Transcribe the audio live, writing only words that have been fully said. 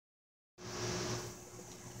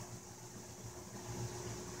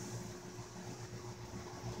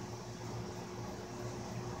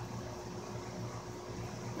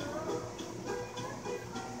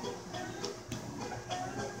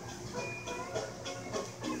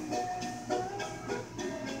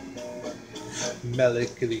Melle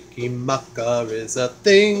Kalikimaka is a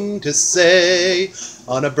thing to say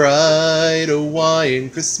on a bright Hawaiian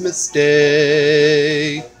Christmas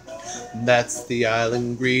day. That's the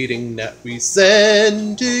island greeting that we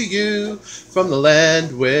send to you from the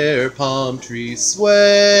land where palm trees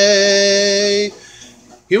sway.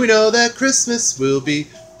 Here we know that Christmas will be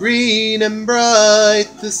green and bright,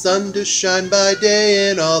 the sun to shine by day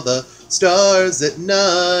and all the stars at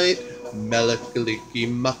night. Melle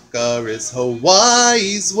Kalikimaka is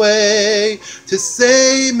Hawaii's way to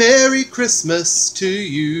say Merry Christmas to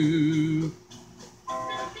you.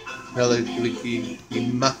 Melle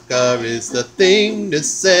Kalikimaka is the thing to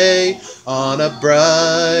say on a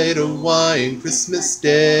bright Hawaiian Christmas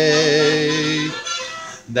day.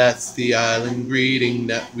 That's the island greeting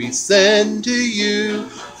that we send to you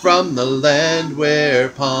from the land where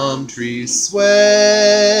palm trees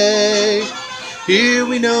sway. Here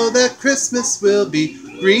we know that Christmas will be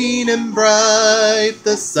green and bright,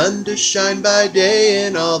 the sun to shine by day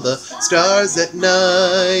and all the stars at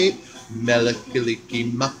night. Melle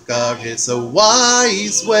Kalikimaka is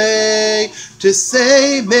Hawaii's way to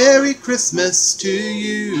say Merry Christmas to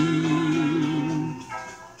you.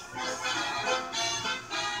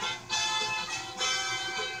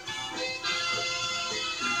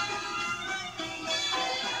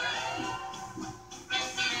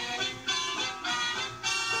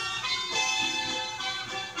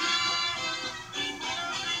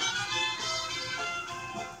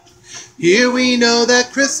 Here we know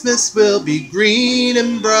that Christmas will be green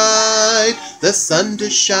and bright, the sun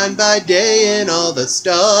to shine by day and all the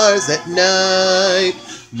stars at night.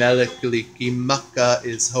 Melle Kalikimaka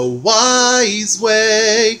is Hawaii's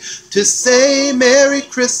way to say Merry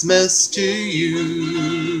Christmas to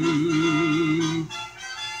you.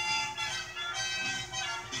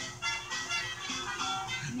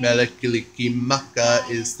 Melle Kalikimaka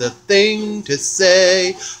is the thing to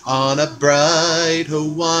say on a bright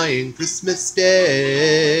Hawaiian Christmas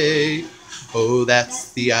day. Oh, that's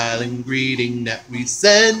the island greeting that we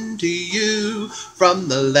send to you from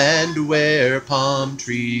the land where palm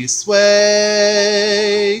trees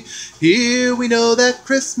sway. Here we know that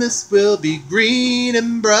Christmas will be green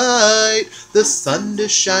and bright, the sun to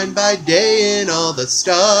shine by day and all the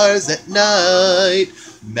stars at night.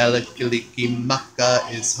 Melle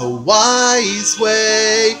Kalikimaka is Hawaii's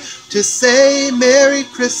way to say Merry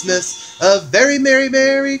Christmas, a very merry,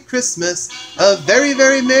 merry Christmas, a very,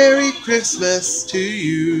 very merry Christmas to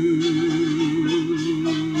you.